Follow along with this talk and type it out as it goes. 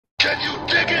Can you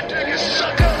dig it, you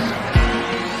sucker?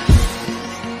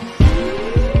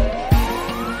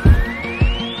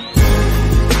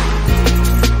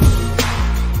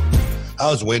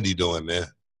 How's Wendy doing, man?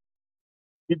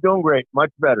 She's doing great,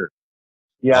 much better.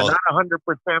 Yeah, Oh, not 100%,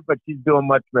 but she's doing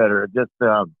much better.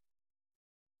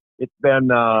 It's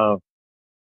been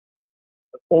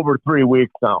over 3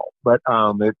 weeks now, but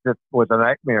it just was a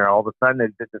nightmare. All of a sudden,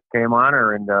 it just came on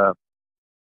her, and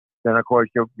then of course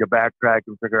you backtrack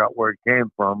and figure out where it came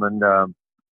from. And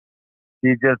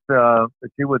she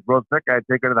was real sick. I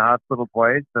take her to the hospital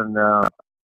twice, and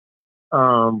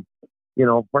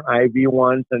for IV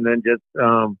once, and then just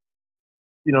to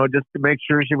make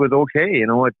sure she was okay.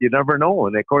 You never know.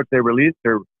 And of course, they released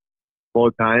her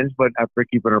both times, but after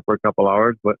keeping her for a couple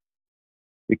hours. But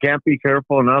you can't be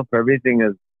careful enough. Everything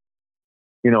is,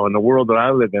 in the world that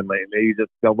I live in lately, you just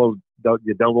double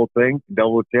think,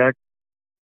 double check,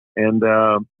 and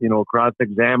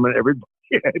cross-examine everybody.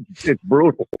 It's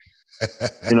brutal.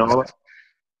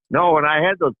 No, and I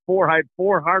had four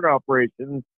heart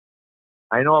operations.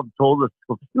 I know I've told this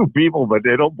to a few people, but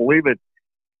they don't believe it.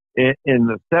 In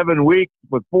the 7 weeks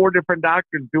with 4 different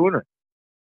doctors doing it.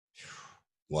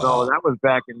 wow. So that was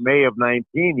back in May of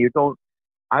 19.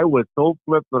 I was so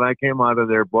flipped when I came out of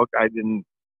their book. I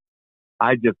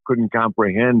just couldn't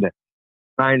comprehend it.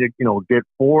 Trying to, get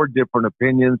 4 different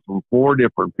opinions from 4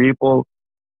 different people,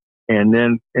 and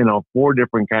then, 4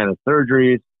 different kind of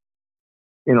surgeries,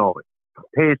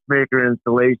 pacemaker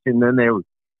installation. Then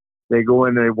they go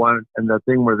in and and the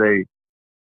thing where they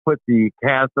put the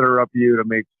catheter up you to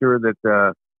make sure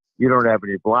that you don't have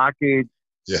any blockage.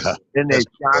 Yeah. Then they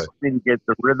shock you to get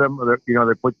the rhythm.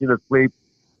 They put you to sleep.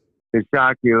 They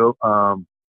shock you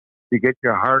to get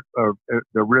your heart or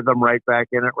the rhythm right back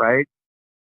in it, right?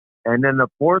 And then the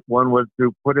 4th one was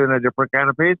to put in a different kind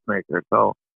of pacemaker.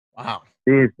 So, wow.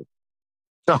 Jesus.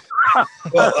 So,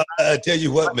 Well, I tell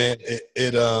you what, man.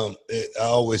 I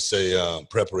always say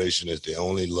preparation is the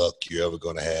only luck you're ever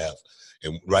going to have.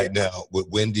 And right now, with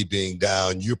Wendy being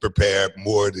down, you're prepared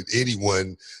more than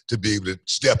anyone to be able to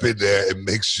step in there and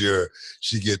make sure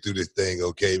she get through this thing.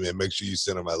 Okay, man. Make sure you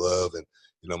send her my love and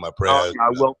my prayers. I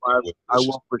will. I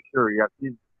will for sure. Yeah,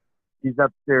 she's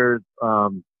upstairs.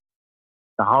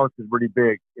 The house is pretty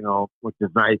big, which is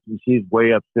nice, and she's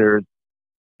way upstairs.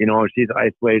 She's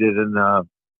isolated, and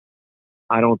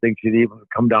I don't think she'd even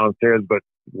come downstairs, but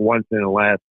once in the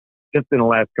last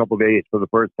couple of days for the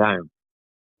first time.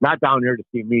 Not down here to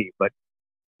see me, but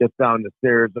just down the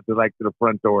stairs to the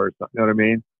front door or something. You know what I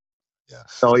mean? Yeah.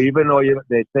 So even though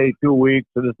they say 2 weeks,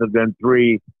 and this has been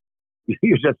 3,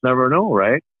 you just never know,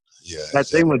 right? Yeah. That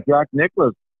thing with Jack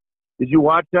Nicklaus. Did you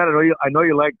watch that? I know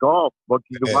you like golf. But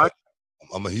did you watch?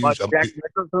 I'm a huge. Jack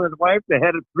Nicklaus and his wife. They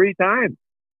had it 3 times.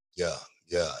 Yeah.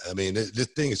 Yeah. I mean, this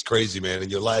thing is crazy, man.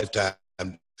 In your lifetime,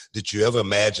 did you ever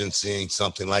imagine seeing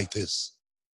something like this?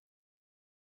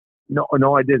 No,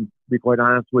 I didn't. To be quite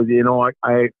honest with you,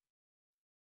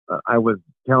 I was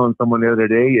telling someone the other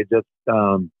day. You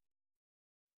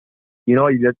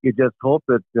just hope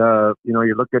that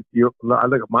you look at you. I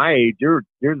look at my age. You're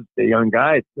a young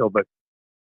guy still, but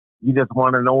you just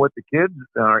want to know what the kids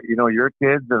are. Your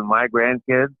kids and my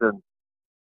grandkids, and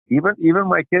even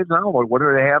my kids now. What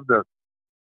do they have to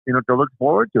look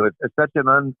forward to? It's such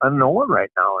an unknown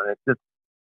right now, and it's just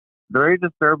very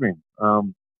disturbing.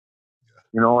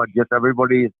 Just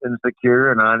everybody's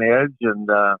insecure and on edge, and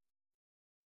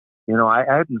I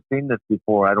hadn't seen this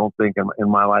before. I don't think in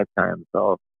my lifetime.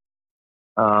 So,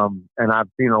 and I've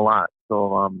seen a lot.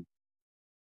 So,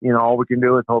 all we can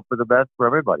do is hope for the best for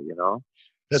everybody.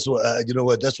 That's what you know.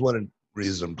 What that's one of the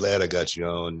reasons I'm glad I got you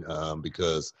on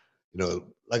because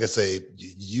like I say,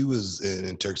 you was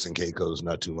in Turks and Caicos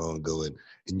not too long ago, and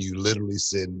you literally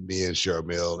sent me and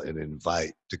Charmel an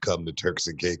invite to come to Turks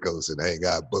and Caicos and hang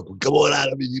out. But come on out.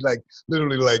 I mean, you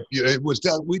literally it was.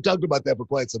 We talked about that for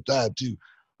quite some time too.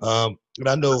 And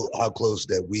I know how close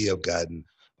that we have gotten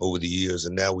over the years,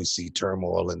 and now we see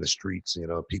turmoil in the streets.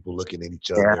 People looking at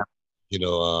each other,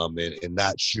 and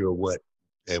not sure what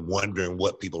and wondering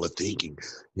what people are thinking.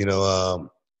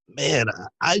 Man,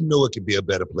 I know it could be a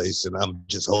better place, and I'm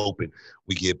just hoping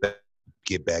we get back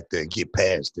there and get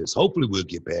past this. Hopefully we'll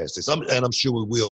get past this, and I'm sure we will.